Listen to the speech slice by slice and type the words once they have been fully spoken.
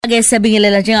Ake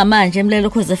siyabingelela njengamanje emlelo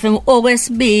Khosi FM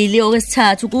okwesibili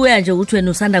okwesithathu kuya nje ukuthi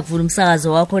wena usanda kuvula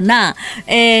umsakazo wakho na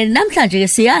namhlanje ke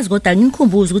siyazi kodwa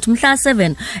nginikhumbuza ukuthi mhla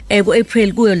 7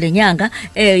 ku-April kuyo lenyanga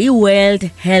i-World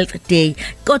Health Day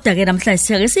kodwa ke namhlanje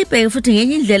siyake sibheke futhi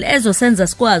ngenye indlela ezosenza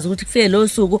sikwazi ukuthi kufike lo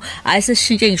suku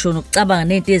ayisesishintshe ngisho nokucabanga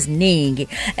nezinto eziningi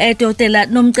Dr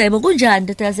Nomcebo kunjani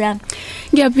ntokazi yami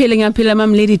Ngiyaphila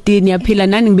mama Lady D ngiyaphila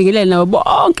nani ngibingelela nabo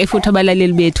bonke futhi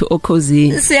abalaleli bethu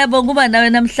okhosini Siyabonga kuba nawe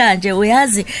namhlanje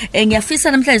uyazi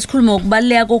ngiyafisa namhlanje sikhuluma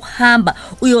ngokubaluleka kokuhamba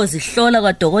uyozihlola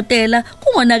kwadokotela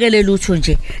kungonakele lutho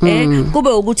nje kube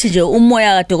ukuthi nje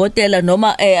umoya kadokotela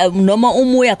noma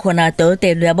umuya khona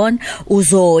kadokotela uyabona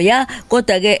uzoya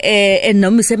kodwa ke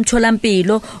noma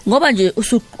isemtholampilo ngoba nje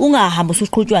ungahamba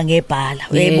usuqhutshwa ngebhala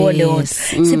uyayibona yona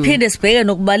siphinde sibheke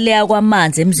nokubaluleka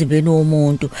kwamanzi emzimbeni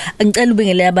womuntu ngicela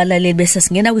ubingelela abalaleli bese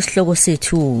singena kwisihloko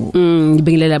sethu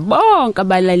ngibingelela bonke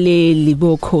abalaleli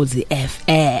bokhozi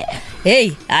FM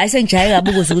Hey, hayi sengijaye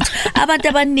kabi ukuze ukuthi abantu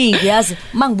abaningi yazi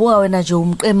mangibuka wena nje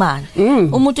umqemane.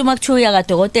 Umuntu makuthiwa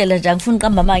kadokotela nje angifuni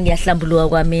uqamba manje ngiyahlambuluka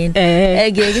kwamina.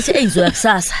 Ngeke ngithi engizoya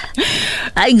kusasa.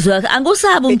 Hayi ngizoya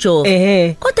angusabi umjovo.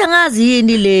 Kodwa ngazi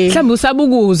yini le. Mhlawumbe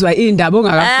usabukuzwa indaba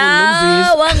ongakafuni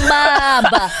ukuzizwa.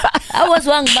 Wangibamba.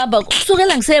 Wangibamba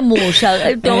kusukela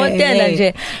ngisemusha dokotela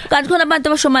nje. Kanti khona abantu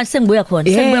abasho manje sengibuya khona.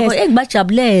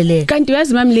 Engibajabulele. Kanti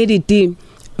uyazi mama Lady D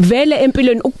vele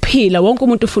empilweni ukuphila wonke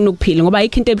umuntu ufuna ukuphila ngoba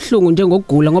ayikho into ebhlungu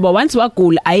njengokugula ngoba once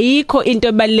wagula ayikho into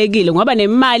ebalekile ngoba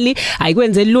nemali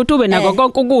ayikwenzeli lutho ube nako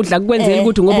konke ukudla kukwenzela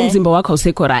ukuthi ngoba umzimba wakho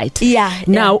usekho right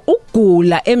now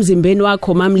ukugula emzimbeni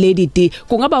wakho mama Lady D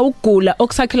kungaba ukugula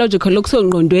okupsychological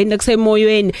okusengqondweni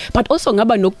okusemoyeni but also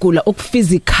ngaba nokugula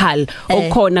okuphysical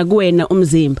okukhona kuwena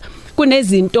umzimba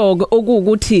kunezinto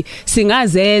okuwukuthi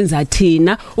singazenza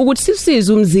thina ukuthi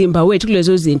sisize umzimba wethu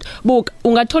kulezo zinto buka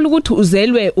ungathola ukuthi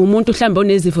uzelwe umuntu mhlambe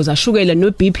onezifo zashukela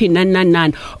no BP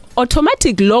nani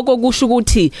automatic lokho kusho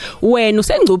ukuthi wena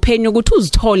usengcupheni ukuthi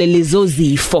uzithole lezo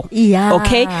zifo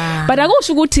okay but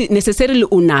akusho ukuthi necessarily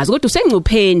unazo kodwa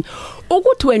usengcupheni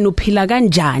ukuthi wena uphila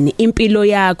kanjani impilo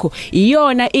yakho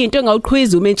iyona into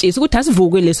engawuqhwiza umentshisi ukuthi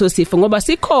asivuke leso sifo ngoba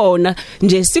sikhona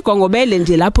nje sigongobele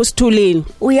nje lapho sithulile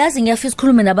uyazi ngiyafisa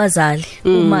ukukhuluma nabazali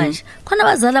manje khona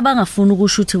abazali abangafuni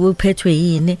ukusho ukuthi uphethwe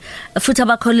yini futhi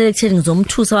abakholele ekutheni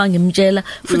ngizomthusa wangimtshela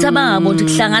futhi abangaboni ukuthi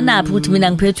kuhlanganaphi ukuthi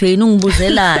mina ngiphethwe yini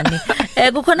ungibuzelani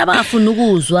kukhona abangafuni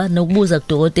ukuzwa nokubuza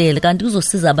kudokotela kanti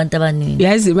kuzosiza abantu abaningi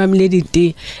yazi mama Lady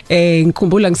D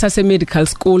ngikhumbula ngisase medical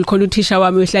school khona uthisha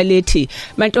wami wehlalethi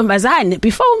mantombazane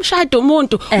before umshado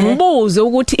umuntu mbuze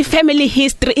ukuthi ifamily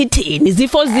history ithini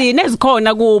izifo zini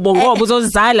ezikhona kubo ngoba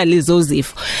uzozala lezo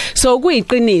zifo so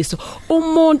kuyiqiniso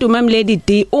umuntu mama Lady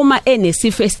D uma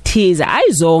enesifo esithiza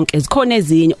ayizonke zikhona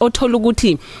ezinye othola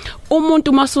ukuthi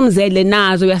umuntu masumzele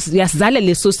nazo yasizala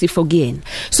leso sifo kuyena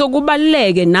so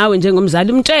kubaluleke nawe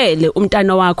njengomzali umtshele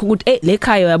umntana wakho ukuthi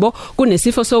lekhaya yabo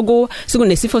kunesifo sokuwa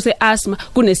sikunesifo seasthma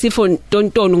kunesifo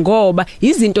ntontoni ngoba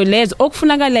izinto lezo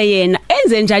okufunakala yena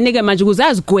enze njani ke manje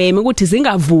ukuzazi gweme ukuthi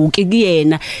zingavuki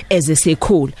kuyena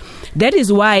ezesekhula that is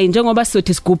why njengoba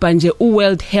sizothi sigubha nje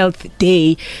uWorld Health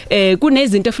Day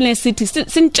kunezinto efanele sithi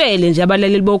sintshele nje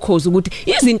abalaleli bokhozi ukuthi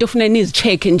izinto efanele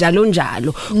nizicheck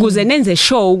njalo kuze nenze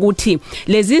sure ukuthi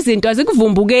lezi zinto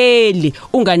azikuvumbukeli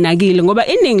unganakile ngoba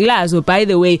iningi lazo by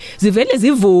the way zivele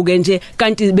zivuke nje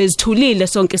kanti bezithulile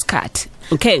sonke isikhathi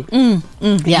okay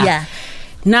yeah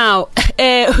now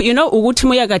you know ukuthi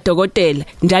moya kadokotela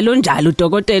njalo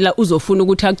udokotela uzofuna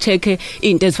ukuthi akuchecke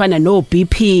into ezifana no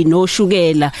BP no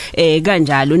shukela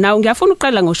kanjalo now ngiyafuna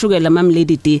uqala ngoshukela mama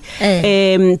Lady D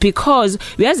because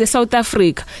uyazi eSouth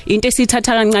Africa into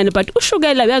esithatha kancane but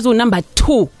ushukela uyazi unumber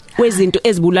 2 kwezinto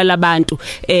ezibulala abantu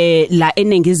la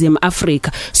eningizimu Africa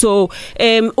so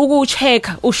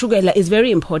ukuchecka ushukela is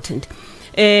very important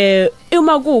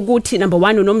uma kuukuthi number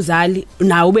 1 unomzali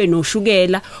nawe ube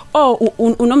noshukela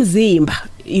unomzimba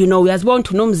you know uyazibona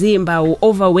unomzimba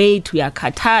overweight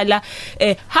uyakhathala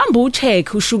hamba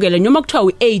ucheck ushukela noma kuthiwa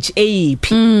uage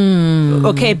ayiphi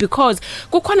okay because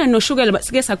kukhona noshukela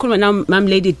sike sakhuluma na mama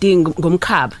Lady D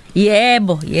ngomkhaba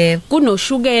yebo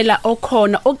kunoshukela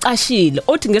okhona ocashile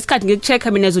othi ngesikhathi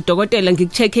ngikuchecka mina ezodokotela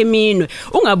ngikuchecka eminwe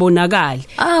ungabonakali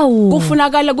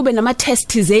kufunakala kube nama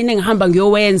tests zene ngihamba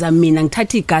ngiyowenza mina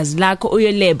ngithatha igazi lakho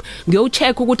uye lab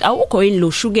ngiyocheck ukuthi awukho yini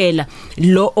lo shukela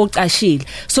lo ocashile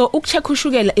so ukucheck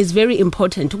ushukela is very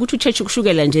important ukuthi ucheck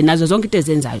ushukela nje nazo zonke into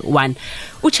ezenzayo 1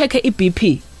 ucheck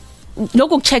iBP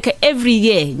lokho kucheck every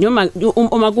year noma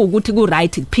uma kuukuthi ku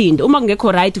right kuphinde uma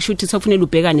kungekho right kusho ukuthi sokufanele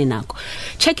ubhekane nakho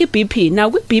check iBP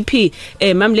now kwiBP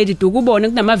mam lady ukubona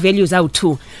kunama values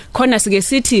awu2 khona sike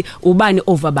sithi ubani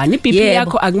over bani iBP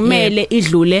yakho akumele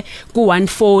idlule ku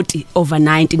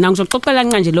 140/90 na ngizoxoxela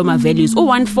kancane lo ma values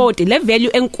u140 le value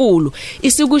enkulu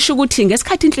isikusho ukuthi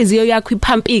ngesikhathi inhliziyo yakho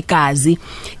iphampa igazi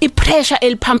ipressure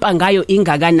eliphampa ngayo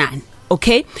ingakanani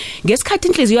okay ngesikhathi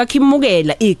inhliziyo yakho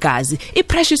imukela igazi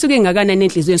ipressure isuke engakanani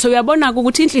enhliziyweni so uyabona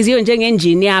ukuthi inhliziyo njenge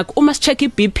engine yakho uma sicheck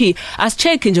iBP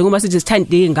asicheck nje ngoba sithi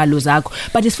sithanda ingalo zakho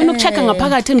but sifuna ukuchecka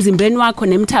ngaphakathi emzimbeni wakho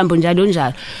nemithambo njalo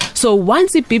njalo so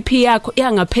once iBP yakho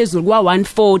iyangaphezulu kwa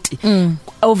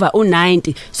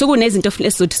 140/90 so kunezinto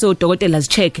esizothi sodokotela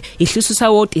zicheck ihlisa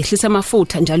usawoti ihlisa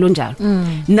amafutha njalo njalo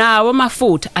nawo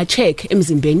amafutha a check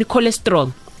emzimbeni cholesterol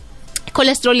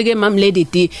ke mam lady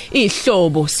D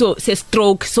ihlobo so se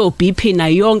stroke so BP na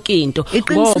yonke into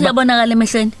ngoba iyabonakala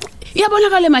emehlweni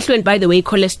iyabonakala emahlweni by the way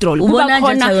cholesterol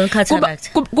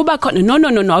kuba khona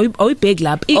no awuyibheki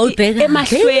lapha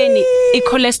emahlweni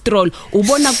icholesterol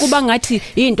ubona kuba ngathi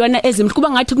intwana ezimhlophe kuba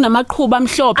ngathi kunamaqhuba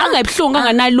amhlophe angayibhlungu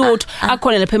anganalutho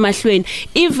akhona lapha emahlweni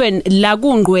even la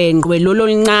kungqwengqwe lolo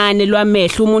lincane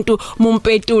lwamehlo umuntu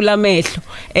mumpetula amehlo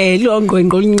lo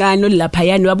ngqwengqwe lincane lapha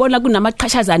yani uyabona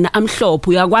kunamaqhashazana amhlophe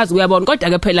uyakwazi uyabona kodwa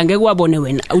ke phela ngeke uwabone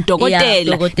wena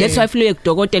udokotela that's why file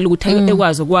kudokotela ukuthi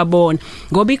ekwazi ukuwabona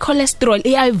ngoba cholesterol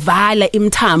iyayivala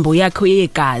imithambo yakho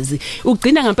yegazi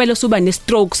ugcina ngempela usuba ne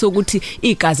stroke sokuthi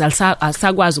igazi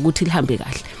alisakwazi ukuthi lihambe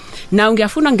kahle now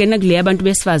ngiyafuna ngena kule abantu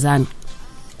besifazane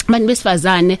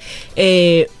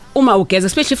uma ugeza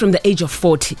especially from the age of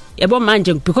 40 yabo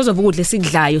manje because of ukudla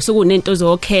esikudlayo sokunento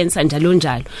zo cancer njalo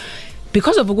njalo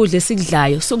because of ukudla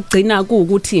esikudlayo sokugcina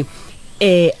ukuthi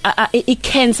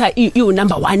i-cancer you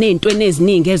number 1 entweni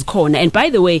eziningi ezikhona and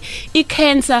by the way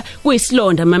i-cancer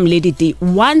kuyisilonda mam lady D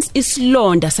once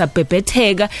isilonda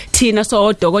sabhebhetheka thina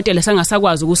so dokotela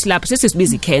sangasakwazi ukusilapha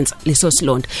sesibiza i-cancer leso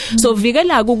silonda so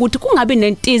vikela ukuthi kungabi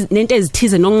nento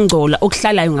ezithize nokungcola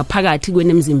okuhlalayo ngaphakathi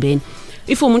kwenemzimbeni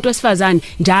if umuntu wesifazane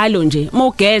njalo nje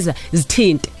mawugeza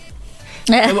zithinte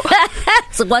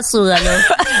sikwasuka lo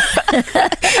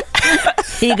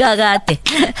ikakade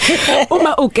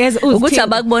uma ugeza ukuthi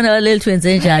abakubona leli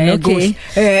twenze njani okay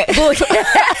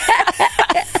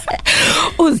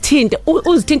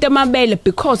uzithinte amabele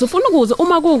because ufuna ukuze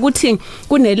uma kuukuthi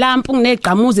kunelampu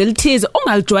kunegqamuzi elithize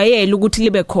ungalijwayela ukuthi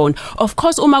libe khona of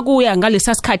course uma kuya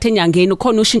ngalesa sikhathi enyangeni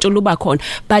khona ushintsho luba khona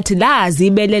but lazi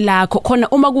ibele lakho khona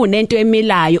uma kunento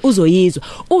emilayo uzoyizwa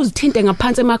uzithinte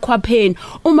ngaphansi emakhwapheni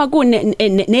uma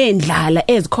kunendlala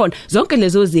ezikhona zonke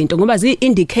lezo zinto ngoba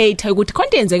zi-indicator ukuthi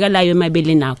konke yenzekalayo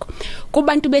emabeleni akho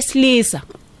kubantu besilisa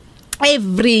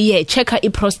every year check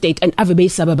i-prostate and ave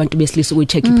beyisaba abantu besilisa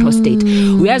ukucheck i-prostate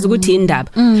uyazi ukuthi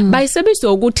indaba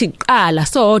bayisebenzisa ukuthi qala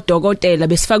so odokotela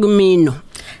besifaka imino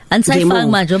Ansayifaka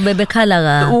manje obebekhala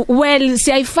ka. Well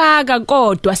siyayifaka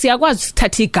kodwa siyakwazi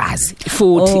ukuthatha igazi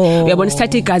futhi uyabona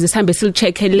sithatha igazi sihambe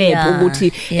silicheck elab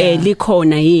ukuthi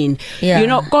likhona yini you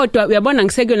know kodwa uyabona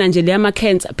ngisekuyona nje le ama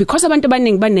cancer because abantu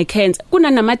abaningi bane cancer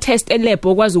kuna nama test elab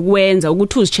okwazi ukwenza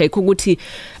ukuthi uzicheck ukuthi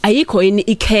ayikho yini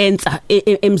i-cancer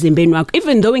emzimbeni wakho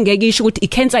even though ingeke isho ukuthi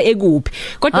i-cancer ekuphi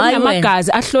kodwa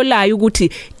kunamagazi ahlolayo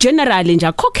ukuthi generally nje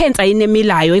akho cancer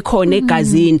inemilayo ekhona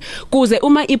egazini kuze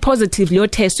uma i-positive leyo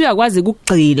test uyakwazi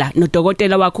ukugxila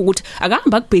nodokotela wakho ukuthi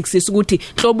akahamba kubhekisisa ukuthi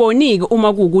hlobonike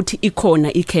uma kuukuthi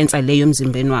ikhona i-cancer leyo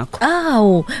emzimbeni wakho.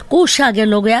 Awu kushake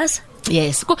lokho yazi?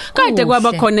 Yes. Kade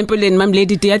kwaba khona empilweni mam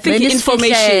lady D I think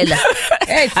information.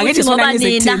 Angithi ngoba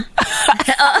nina.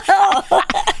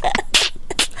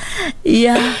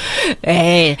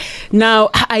 Yeah. Now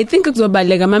I think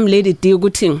kuzobaleka mam lady D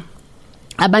ukuthi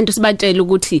abantu sibatshela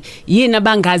ukuthi yini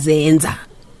abangazenza.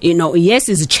 You know yes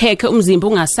is check umzimba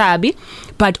ungasabi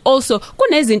but also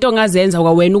kunezinto ongazenza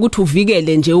kwawena ukuthi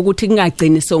uvikele nje ukuthi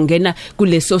kungagcini songena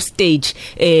kuleso stage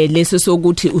leso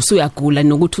sokuthi usuyagula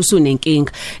nokuthi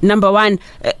usunenkinga. Number 1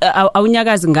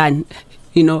 awunyakazi ngani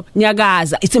you know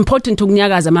nyakaza it's important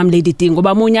ukunyakaza mam lady D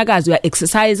ngoba unyakaza uya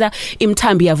exercise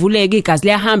imthambi yavuleka igazi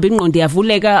liyahamba ingqondo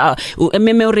yavuleka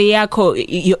memory yakho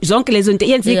zonke lezo zinto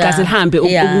yenza igazi lihambe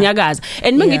ukunyakaza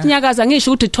and mangithi nyakaza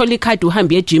ngisho ukuthi thola ikhadi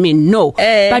uhambe egymini no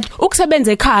but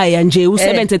ukusebenza ekhaya nje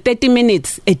usebenze 30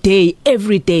 minutes a day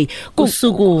every day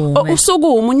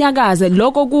usuku unyakaze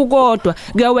lokho kukodwa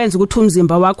kuyawenza ukuthi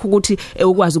umzimba wakho ukuthi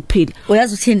ukwazi ukuphila.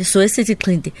 Uyazi uthini so esithi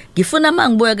xhindi ngifuna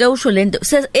mangibuya ke usho lento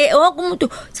umuntu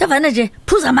sevana nje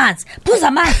phuza amanzi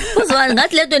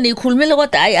ngathi lento niyikhulumile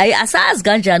kodwa hayi asazi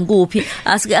kanjani kuphi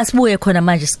asike asibuye khona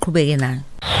manje siqhubeke nayo.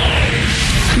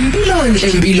 Mpilonhle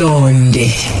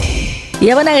Mpilonde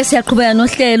Yabona ke siyaqhubeka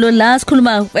nohlelo la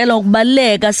sikhuluma phela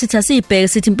ngokubaluleka sithi asibheke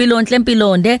sithi Mpilonhle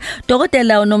Mpilonde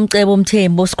Dr Nomcebo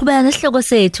Mthembu siqhubeka nesihloko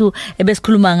sethu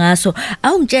ebesikhuluma ngaso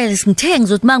awungitshele ngithe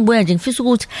ngizothi mangibuya nje ngifisa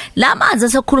ukuthi la manzi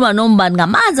asekhuluma nombani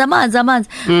ngamanzi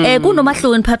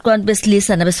kunomahluko phakathi kwabantu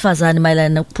besilisa nabesifazane mayelana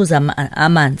nokuphuza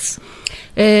amanzi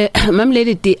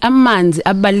mamlady amanzi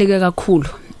abaluleke kakhulu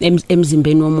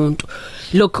emzimbeni womuntu.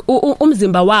 Look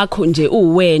umzimba wakho nje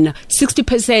uwena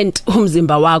 60%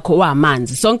 umzimba wakho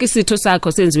wamanzi. Sonke isitho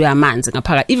sakho senziwe amanzi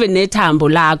ngaphakathi. Even nethambo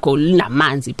lakho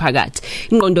linamanzi phakathi.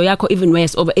 Ingqondo yakho even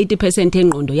worse over 80%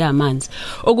 engqondo yamanzi.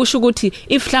 Okusho ukuthi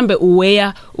if mhlambe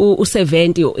uweya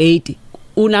u70 or 80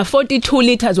 una 42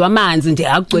 liters wamanzi nje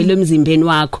agcwele emzimbeni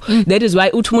wakho. That is why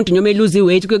uthi umuntu noma eluze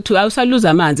iweight kuthiwa awusaluza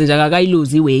amanzi nje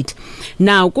akayiluzi iweight.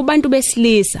 Now kubantu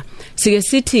besilisa sike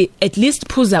sithi at least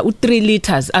phuza u3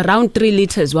 liters around 3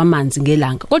 liters wamanzi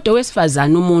ngelanga. Kodwa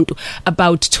wesifazana umuntu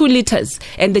about 2 liters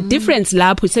and the difference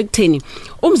lapho isekutheni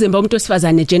umzimba womuntu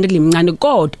wesifazane generally mncane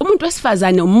kodwa umuntu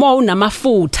wesifazane more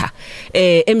unamafutha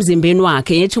emzimbeni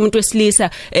wakhe yethi umuntu wesilisa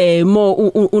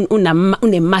more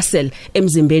unemuscle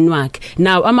emzimbeni wakhe.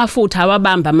 Now amafutha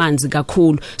awabamba amanzi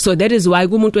kakhulu so that is why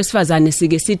kumuntu wesifazane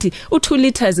sike sithi u2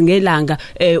 liters ngelanga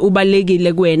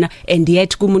ubalekile kuwena and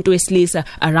yet kumuntu wesilisa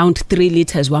around 3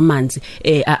 liters wamanzi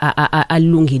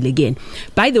alungile kuyena.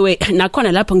 By the way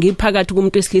nakhona lapho ngiphakathi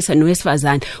kumuntu wesilisa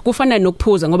nowesifazane kufana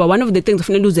nokuphuza ngoba one of the things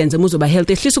ufanele uzenze uzoba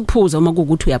healthy ehlisa ukuphuza uma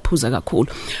kuukuthi uyaphuza kakhulu.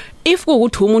 If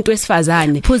kuukuthi umuntu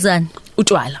wesifazane phuzani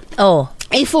utshwala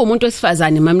if umuntu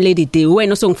wesifazane mamlady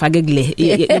wena osongifake kule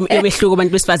yebehluko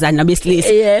abantu besifazane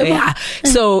nabesilisa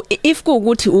so if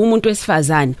kuukuthi umuntu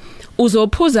wesifazane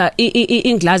uzophuza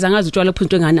inglass angazi utshwala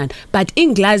uphuza enganani but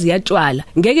inglass yatshwala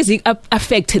ngeke izi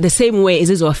affect the same way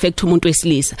izo affect umuntu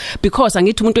wesilisa because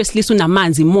angithi umuntu wesilisa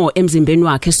unamanzi more emzimbeni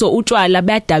wakhe so utshwala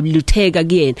bayadabulutheka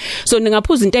kuyena so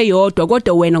ningaphuza into eyodwa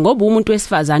kodwa wena ngoba umuntu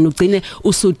wesifazane ugcine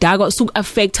usudaka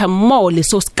usuku-affecta more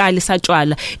leso skali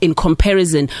satshwala in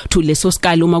comparison to leso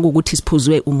skali uma kuukuthi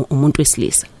siphuzwe umuntu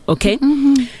wesilisa. Okay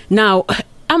now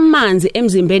amanzi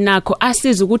emzimbeni nakho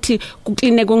asiza ukuthi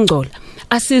kukline kungcola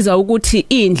asiza ukuthi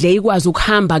indle ikwazi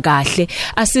ukuhamba kahle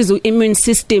asiza immune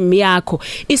system yakho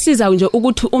isiza nje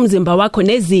ukuthi umzimba wakho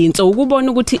nezinso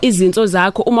ukubona ukuthi izinso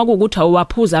zakho uma kuukuthi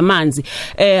awaphuza amanzi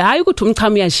hayi ukuthi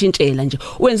umchamo uyashintshela nje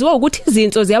wenziwa ukuthi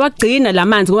izinso ziyawagcina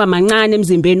lamanzi ngoba mancane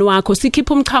emzimbeni wakho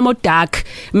sikhipha umchamo dark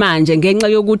manje ngenxa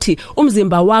yokuthi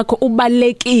umzimba wakho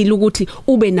ubalekile ukuthi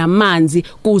ube namanzi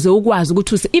kuze ukwazi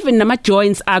ukuthi even nama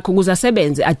joints akho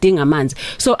kuzasebenze adinga amanzi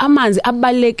so amanzi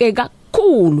abaleke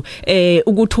kakhulu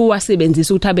ukuthi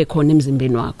uwasebenzise ukuthi abe khona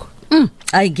emzimbeni wakho.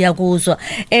 Ayi ngiyakuzwa.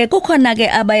 Kukhona ke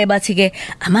abaye bathi ke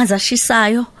amanzi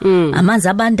ashisayo, amanzi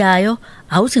abandayo,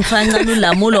 awuthi ngifana kancane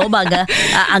ulamulo oba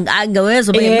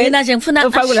angawezwe mina nje ngifuna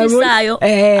ashisayo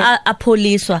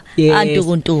apholiswa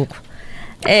antukuntuku.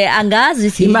 Angazi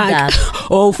ithi indaba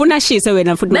ufuna shise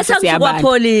wena futhi mase siyabana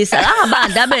police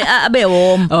abantu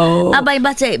abehome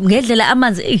abayibathe ngedlela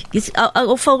amanzi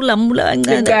ufaka ulamula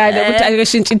kancane ukuthi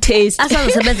akeshintsha taste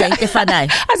asazosebenza into efanayo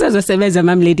asazosebenza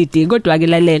mamlady D kodwa ke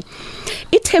lalela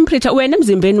i-temperature wena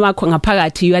emzimbeni wakho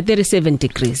ngaphakathi you are 37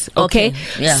 degrees okay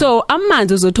yeah. So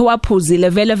amanzi uzothi waphuzile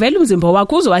vele umzimba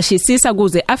wakho uzowashisisa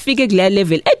kuze afike kule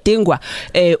level edingwa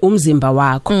umzimba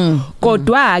wakho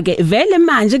kodwa ke vele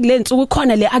manje kule nsuku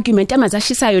khona le argument amanzi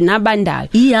ashisayo nabandayo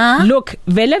look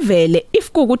vele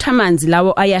if kuukuthi amanzi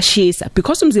lawo ayashisa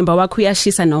because umzimba wakho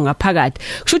uyashisa nawo ngaphakathi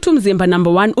kushuthi umzimba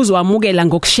number 1 uzowamukela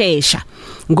ngokusheshsha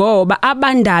ngoba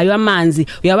abandayo amanzi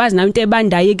uyawazi nayo into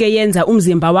ebandayo ke yenza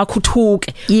umzimba wakho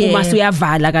uthuke uma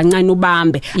uyavala kancane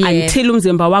ubambe until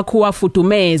umzimba wakho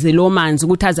wafudumeze lo manzi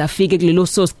ukuthi azafike kulelo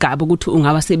sosigaba ukuthi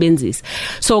ungawasebenzisa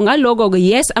so ngaloko ke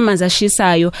yes amanzi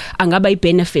ashisayo angaba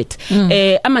ibenefit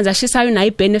amanzi ashisayo nayo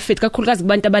ibenefit kakhulukazi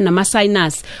kubantu abanama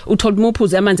sinus uthola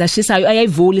umuphuze amanzi ashisayo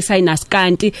ayayivula isinus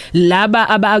kanti laba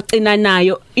abaqina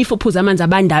nayo if uphuza amanzi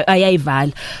abandayo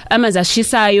ayayivala amanzi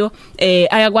ashisayo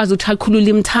ayakwazi ukuthi akhulule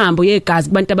imthambo yegazi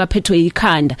kubantu abaphethwe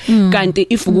yikhanda kanti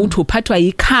if ukuthi uphathwa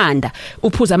yikhanda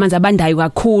uphuza amanzi abandayo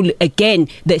kakhulu again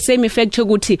the same effect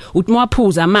ukuthi uthi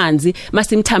mawaphuza amanzi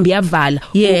masimthambo yavala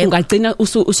ungagcina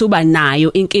usuba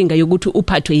nayo inkinga yokuthi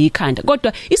uphathwe yikhanda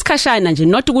kodwa isikhashana nje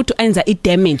not ukuthi enza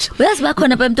i-damage uyazi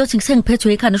bakhona abantu othi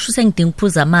ngisengiphethwe yikhanda usho sengidinga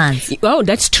ukuphuza amanzi oh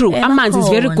that's true amanzi is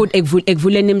very good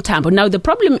ekuvuleni imthambo now the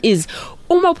problem is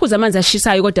uma uphuza amanzi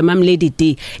ashisayo kodwa mam lady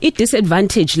D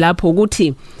i-disadvantage lapho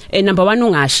ukuthi number 1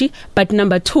 ungashi but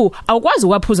number 2 awukwazi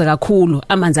ukwaphuza kakhulu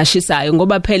amanzi ashisayo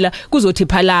ngoba phela kuzothi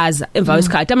phalaza emva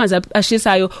kwesikhathi amanzi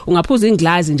ashisayo ungaphuza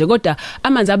inglazi nje kodwa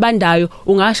amanzi abandayo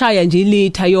ungashaya nje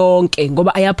ilitha yonke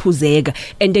ngoba ayaphuzeka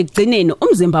and ekugcineni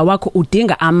umzimba wakho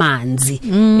udinga amanzi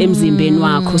emzimbeni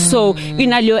wakho so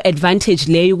inaleyo advantage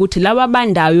leyo ukuthi lawa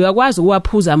abandayo uyakwazi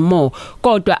ukwaphuza more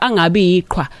kodwa angabi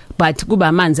iqhwa but kuba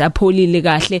amanzi apholile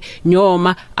kahle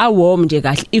nyoma awarm nje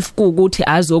kahle if ukuthi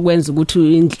azokwenza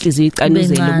ukuthi inhliziyo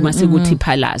icanuzele kuma sekuthi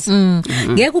phalaza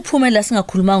ngeke uphume la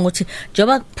singakhuluma ngokuthi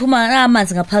njoba kuphuma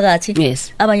amanzi ngaphakathi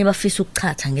yes. Abanye bafisa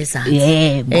ukuchatha ngezansi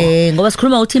yebo ngoba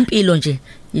sikhuluma ukuthi impilo nje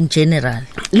in general.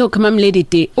 Look mam lady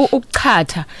D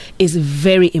ukuchatha is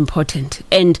very important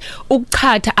and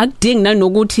ukuchatha akudingi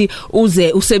nanokuthi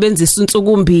uze usebenzise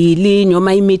insuku 2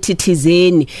 noma imithi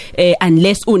thizeni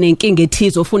unless unenkinga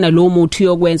ethize ofuna lo muthi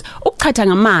yokwenza ukuchatha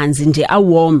ngamanzi nje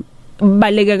awarm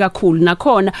baleke kakhulu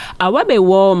nakhona awabe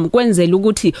warm kwenzela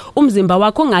ukuthi umzimba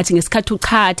wakho ngathi ngesikhathi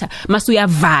uchatha mase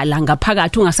uyavala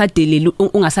ngaphakathi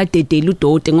ungasadedeli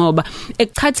udote ngoba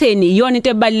ekuchatheni iyona into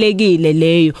ebalekile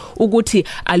leyo ukuthi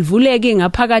alivuleke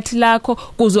ngaphakathi lakho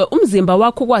kuze umzimba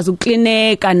wakho ukwazi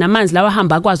ukuklineka namanzi lawa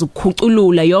ahamba akwazi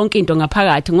ukukhuculula yonke into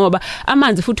ngaphakathi ngoba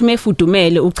amanzi futhi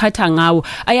mefudumele uchatha ngawo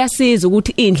ayasiza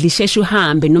ukuthi indli isheshe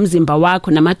uhambe nomzimba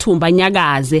wakho namathumba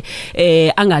anyakaze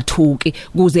angathuki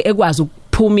kuze ekwazi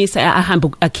ukuphumisa ahamba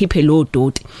akhiphe lo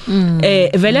doti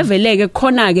veleke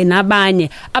khona ke nabanye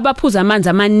abaphuza amanzi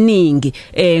amaningi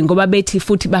ngoba bethi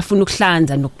futhi bafuna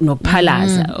ukuhlanza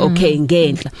nokuphalaza okay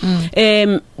ngenhla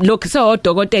lokho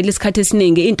sodokotela isikhathi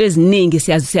esiningi into eziningi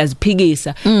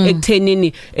siyaziphikisa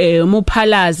ekuthenini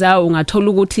umuphalaza ungathola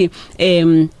ukuthi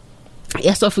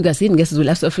esophagus yini ngesizulu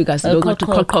esophagus lokho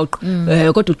uqhoqhoqo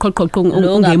kodwa uqhoqhoqo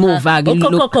ungemuva ke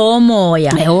uqhoqhoqo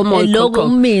omoya lokho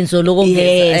uminzo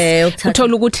lokungeza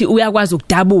uthola ukuthi uyakwazi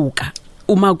ukudabuka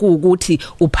uma kuukuthi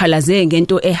uphalaze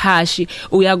ngento ehashi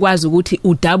uyakwazi ukuthi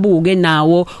udabuke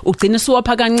nawo ugcina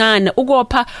suwapha kancane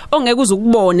ukopha ongeke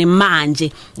uzukubone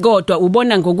manje kodwa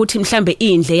ubona ngokuthi mhlambe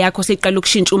indle yakho seqala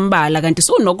ukushintsha umbala kanti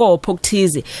sunokopho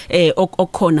okuthize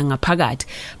okukhona ngaphakathi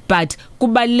but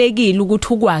kubalekile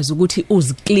ukuthi ukwazi ukuthi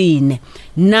uzikline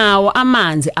nawo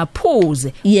amanzi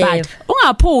aphuze but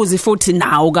ungaphuzi futhi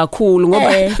nawo kakhulu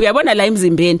ngoba uyabona la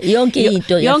emzimbeni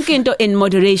yonke into in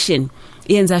moderation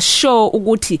yenza sure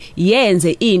ukuthi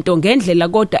yenze into ngendlela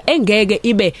kodwa engeke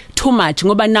ibe too much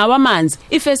ngoba nawo amanzi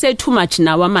if ese too much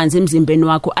nawo amanzi emzimbeni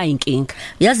wakho ayinkinga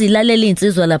yazi ilalela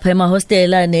insizwa lapha ema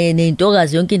hostela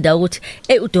nentokazi yonke indawo ukuthi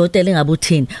udokotela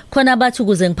engabuthini khona abathi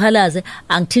ukuze ngiphalaze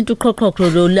angithinta uqhoqhoqo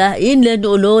lo la yini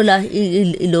lento lo la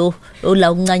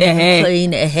ola uncane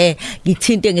yini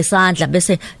ngithinte ngesandla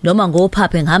bese noma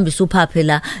ngophaphe ngihambisa uphaphe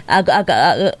la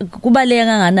kubaleka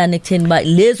kanganani ekutheni ba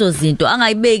lezo zinto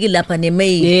angayibeki lapha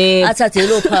mail athathe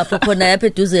lo phapho khona yapha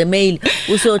eduze email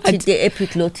usothinte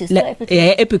epiglottis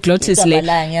epiglottis le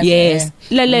yes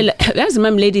lalela yazi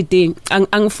mam lady D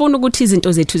angifuni ukuthi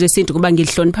izinto zethu zesintu ngoba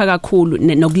ngihlonipha kakhulu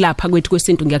nokulapha kwethu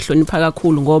kwesintu ngiyahlonipha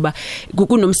kakhulu ngoba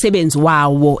kunomsebenzi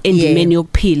wawo endimeni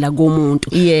yokuphila komuntu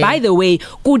by the way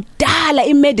kudala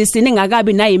imedicine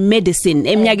engakabi nayo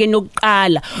imedicine eminyakeni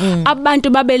yokuqala abantu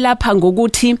babelapha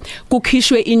ngokuthi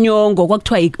kukhishwe inyongo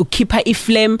kwakuthiwa ukhipha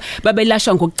iflame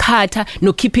babelashwa ngokuchatha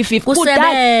nokhipha ififi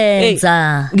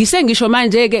kusebenza ngisengisho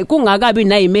manje ke kungakabi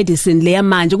nayo medicine le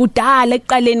yamanje kudala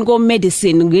ekuqaleni ko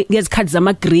medicine ngezikhathi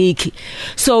zama Greek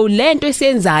so lento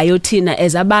esiyenzayo thina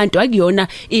as abantu akuyona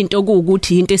into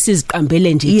ukuthi into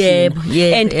esiziqambele nje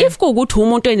thina and if kuukuthi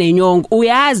umuntu enenyongo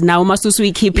uyazi nawo masusu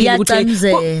uyikhipha ukuthi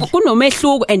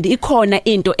kunomehluko and ikhona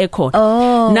into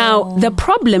ekhona now the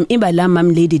problem iba la mam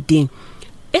lady D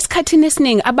esikhathini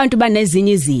esiningi abantu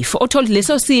banezinye izifo othola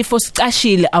leso sifo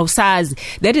sicashile awusazi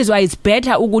that is why it's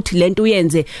better ukuthi lento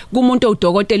uyenze kumuntu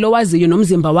odokotela owaziyo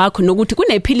nomzimba wakho nokuthi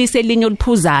kunephilisi elinye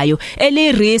oliphuzayo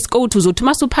eli risk ukuthi uzothi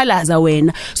masuphalaza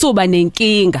wena soba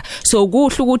nenkinga so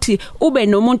kuhle ukuthi ube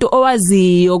nomuntu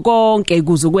owaziyo konke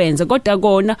kuzukwenza kodwa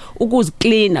kona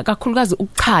ukuzicleana kakhulukazi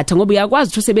ukuchatha ngoba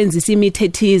uyakwazi usebenzisa imithi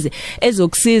ethize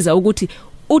ezokusiza ukuthi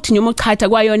uthi noma uchatha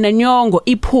kwayona nyongo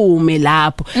iphume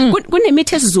lapho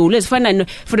kunemithi esizulu ezifana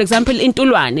for example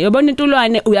intulwane yabona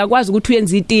intulwane uyakwazi ukuthi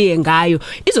uyenze itiye ngayo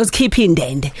izozikhipha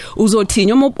indende uzothi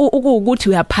noma ukuthi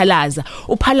uyaphalaza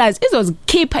uphalaza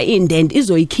izozikhipha indende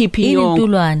izoyikhipha inyongo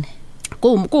intulwane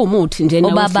Kumuthi nje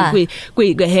nawuthi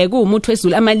kumuthi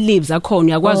wesiZulu ama leaves akhona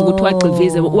uyakwazi ukuthi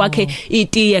wagcivize wakhe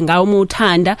itiye ngawo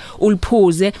umuthanda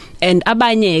uliphuze and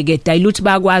abanye ke dilute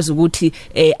bakwazi ukuthi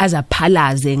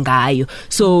azaphalaze ngayo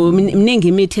so miningi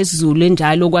imithi yesiZulu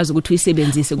enjalo okwazi ukuthi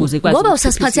uyisebenzise kuze kwazi ngoba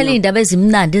usasiphathele indaba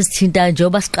ezimnandi ezithinta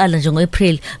njengoba siqala nje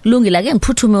ngoApril kulungile ake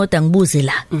ngiphuthume kodwa ngibuze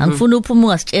la angifuni uphume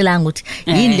ungasitshelanga ukuthi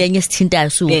yini lenye esithintayo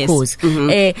sukhozi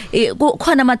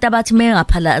khona amatabathi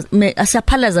mengaphalaza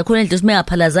asiyaphalaza khona into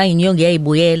mengaphalaza inyongo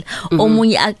yayibuyela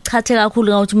omunye achathe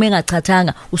kakhulu ukuthi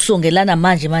mengachathanga usongelana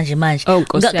manje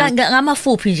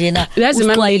ngamafuphi nje na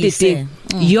uyazi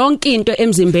yonke into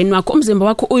emzimbeni wakho umzimba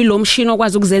wakho uyilomshini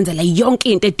okwazi ukuzenzela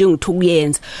yonke into edinga ukuthi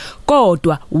ukuyenza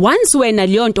kodwa once wena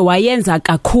leyo nto wayenza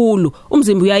kakhulu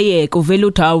umzimba uyayeka uvela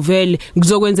uthi awuvele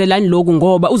ngizokwenzelani lokhu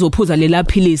ngoba uzophuza lela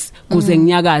philisi kuze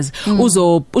nginyakaze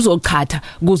uzochatha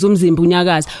kuze umzimba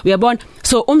unyakaza uyabona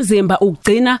so umzimba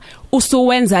ugcina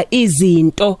usuwenza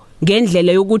izinto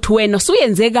ngendlela yokuthi wena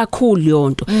usuyenze kakhulu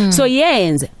yonto so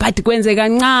yenze but kwenze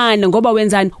kancane ngoba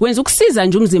wenzani wenza ukusiza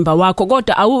nje umzimba wakho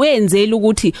kodwa awuwenzeli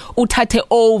ukuthi uthathe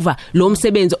over lo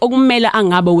msebenzi okumela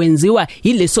angabe wenziwa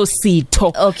yileso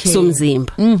sitho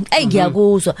somzimba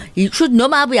ngiyakuzwa should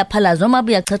noma abu yaphalaza noma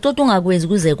abu yachatha kodwa ungakwenzi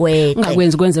kuze kweqe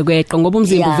ungakwenzi kwenze kweqe ngoba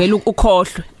umzimba uvela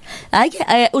ukhohlwe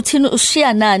ake uthini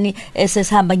ushiya nani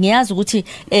sesihamba ngiyazi ukuthi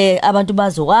abantu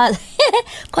bazokwazi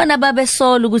khona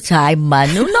babesola ukuthi hayi man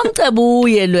uNomcebo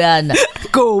uye loyana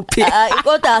kuphi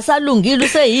kodwa asalungile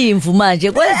useyimvu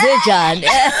manje kwenze njani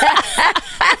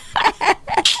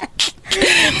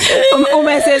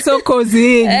uma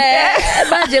sesokhozini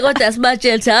manje kodwa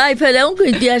sibatshela hayi phela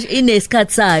unkinto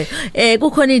inesikhathi sayo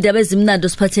kukhona indaba ezimnandi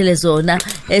osiphathele zona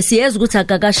siyeza ukuthi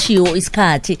akakashiwo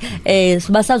isikhathi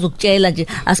sibasazokutshela nje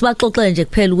asibaxoxele nje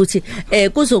kuphela ukuthi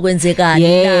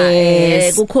kuzokwenzekani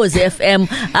la kuKhozi FM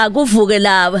akuvuke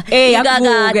laba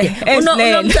ikakade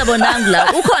uNomcebo nangu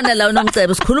la ukhona la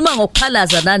uNomcebo sikhuluma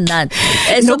ngokuphalaza nani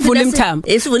sivula imthambo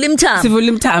sivula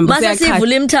imthambo mase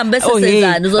sivula imthambo bese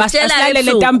senzani uzositshela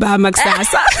asilalele ntambama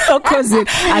kusasa okhozini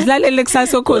asilalele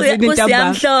kusasa okhozini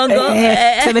ntambama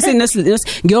sebe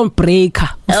ngiyombreaker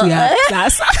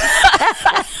usiyakusasa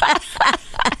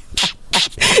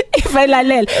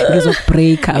ifelalele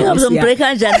ngizobreaker ngizobreaker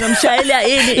kanjani nomshayela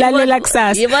yini lalela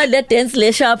kusasa yiba le dance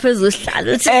le sharp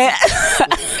ezohlala uthi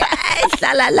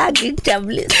hlala la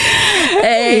ngijabulisa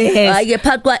ake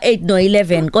phakathi kwa 8 no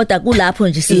 11 kodwa kulapho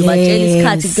nje sizobatshela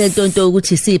isikhathi kentonto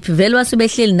ukuthi siphi vele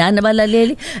wasubehleli nani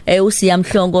abalaleli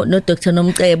uSiyamhlongo no Dr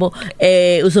Nomcebo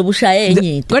uzobushaya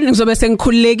enye into kodwa ngizobe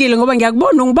sengikhululekile ngoba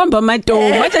ngiyakubona ungibamba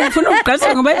amadolo manje ngifuna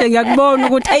ukugqasa ngoba nje ngiyakubona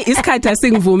ukuthi hey isikhathi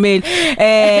asingivumeli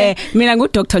mina ngu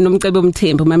Dr Nomcebo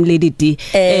Mthembu Mam Lady D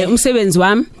umsebenzi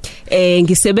wami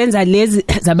ngisebenza lezi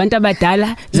zabantu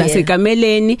abadala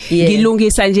zasekameleni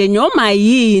ngilungisa nje noma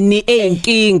yini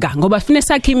eyinkinga ngoba fune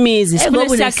sakhe imizi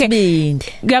sifune sakhe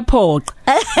kuyaphoqa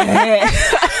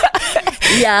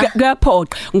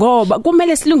kuyaphoqa ngoba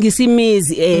kumele silungise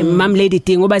imizi Mam Lady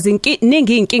D ngoba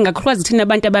ziningi inkinga kukhwazi thina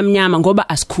abantu abamnyama ngoba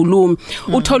asikhulumi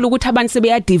uthola ukuthi abantu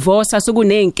sebeya divorce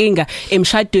sokuneyinkinga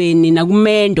emshadweni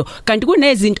nakumendo kanti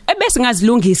kunezinto ebese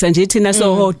ngazilungisa nje thina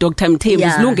so Dr Mthembu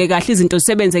silunge kahle izinto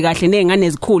zisebenze kahle nezingane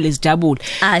ezikhulu ezijabule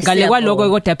ngale kwaloko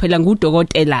kodwa phela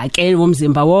ngudokotela ke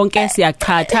womzimba wonke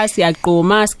siyachatha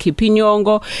siyaqhuma sikhipha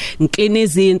inyongo ngiklina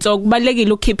izinso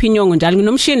kubalekile ukukhipha inyongo njalo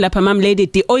nginomshini lapha Mam Lady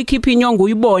D oyikhipha inyongo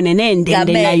uyibone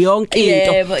nendende na yonke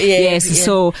into yes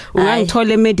so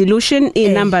ungangithola e-Medilution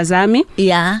inamba zami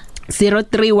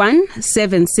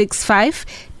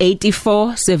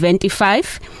 0317658475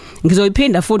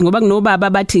 ngizoyiphinda futhi ngoba kunobaba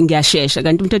bathi ngiyashesha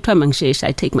kanti umthetho wami ngishesha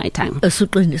I take my time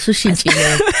usuqine usushintshile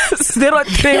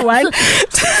 031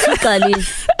 uqalile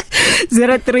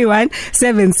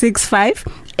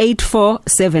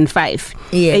 0317658475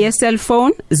 your cell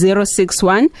phone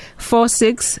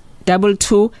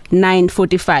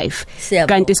 06146229945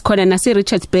 kanti sikhona nasi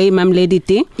Richards Bay Mam Lady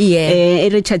D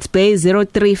Richards Bay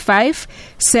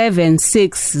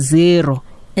 035760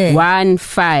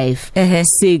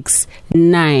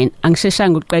 1569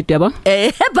 angisheshanga uqedwe yabo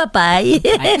bye bye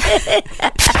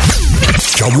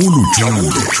Jabulu Mpilonhle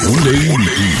Mpilonde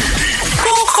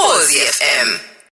Ingxoxo Ukhozi FM